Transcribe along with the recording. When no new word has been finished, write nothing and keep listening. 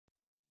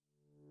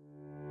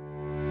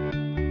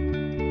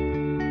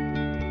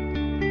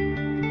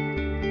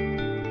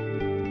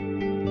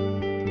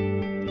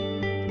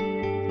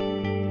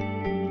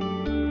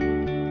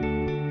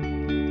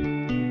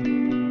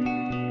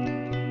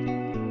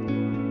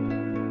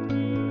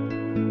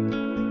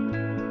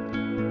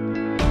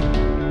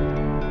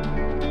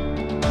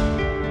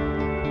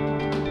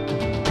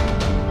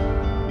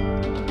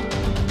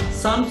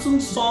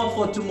Samsung Solve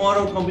for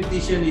Tomorrow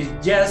competition is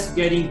just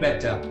getting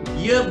better,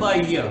 year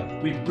by year,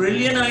 with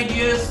brilliant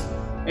ideas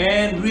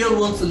and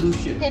real-world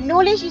solutions. The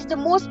knowledge is the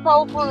most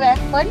powerful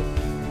weapon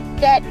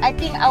that I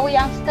think our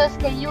youngsters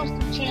can use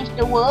to change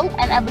the world,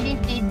 and I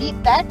believe they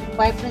did that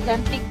by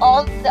presenting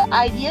all the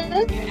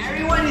ideas.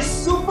 Everyone is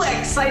super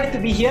excited to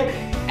be here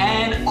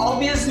and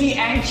obviously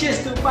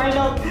anxious to find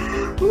out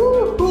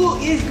who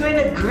is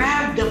going to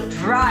grab the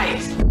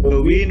prize.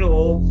 The winner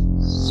of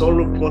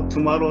Solve for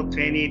Tomorrow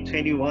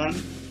 2021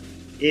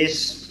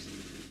 is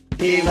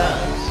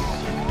Evans.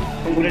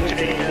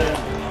 Congratulations.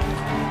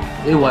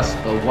 It was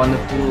a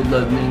wonderful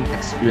learning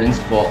experience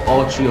for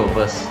all three of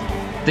us.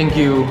 Thank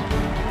you.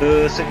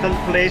 The second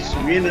place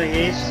winner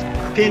is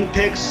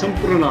Fintech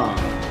Sampurna.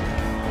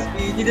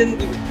 We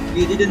didn't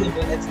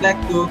even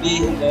expect to be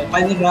in the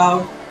final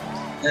round,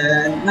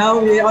 and now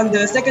we're on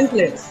the second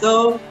place.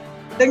 So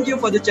thank you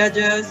for the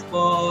judges,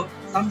 for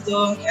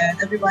Samsung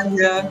and everyone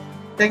here.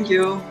 Thank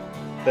you.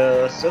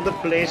 The third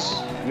place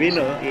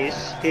winner is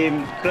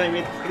Team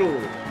Climate Crew.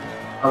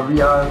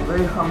 We are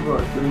very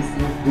humbled to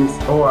receive this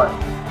award.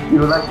 We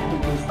would like to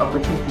take this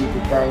opportunity to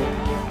thank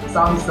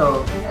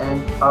Samsung and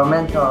our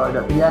mentor,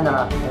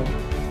 Diana,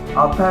 and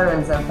our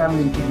parents and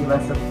family to give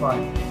us support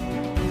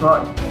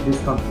throughout this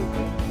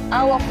competition.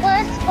 Our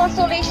first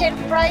consolation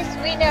prize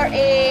winner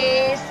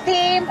is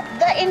Team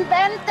The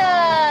Inventor.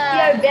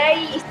 We are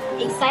very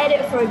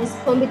excited for this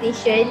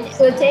competition.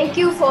 So thank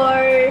you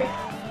for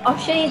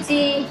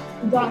opportunity.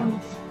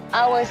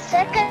 Our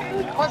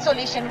second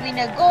consolation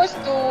winner goes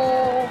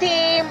to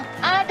Team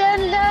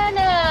Ardent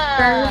Learner.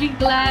 We're really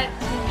glad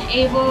to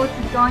be able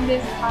to join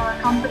this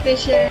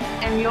competition,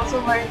 and we also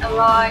learned a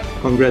lot.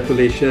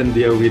 Congratulations,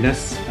 dear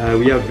winners.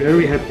 We are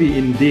very happy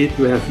indeed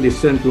to have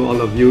listened to all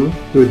of you,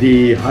 to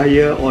the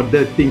higher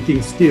order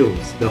thinking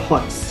skills, the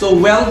HOTS. So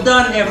well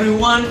done,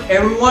 everyone.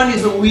 Everyone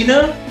is a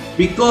winner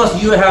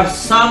because you have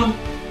some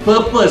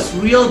purpose,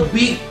 real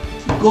big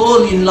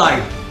goal in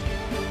life.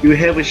 You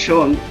have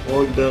shown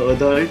all the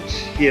adults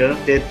here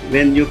that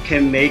when you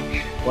can make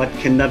what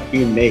cannot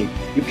be made,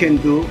 you can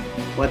do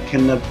what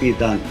cannot be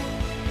done.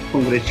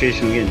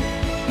 Congratulations again.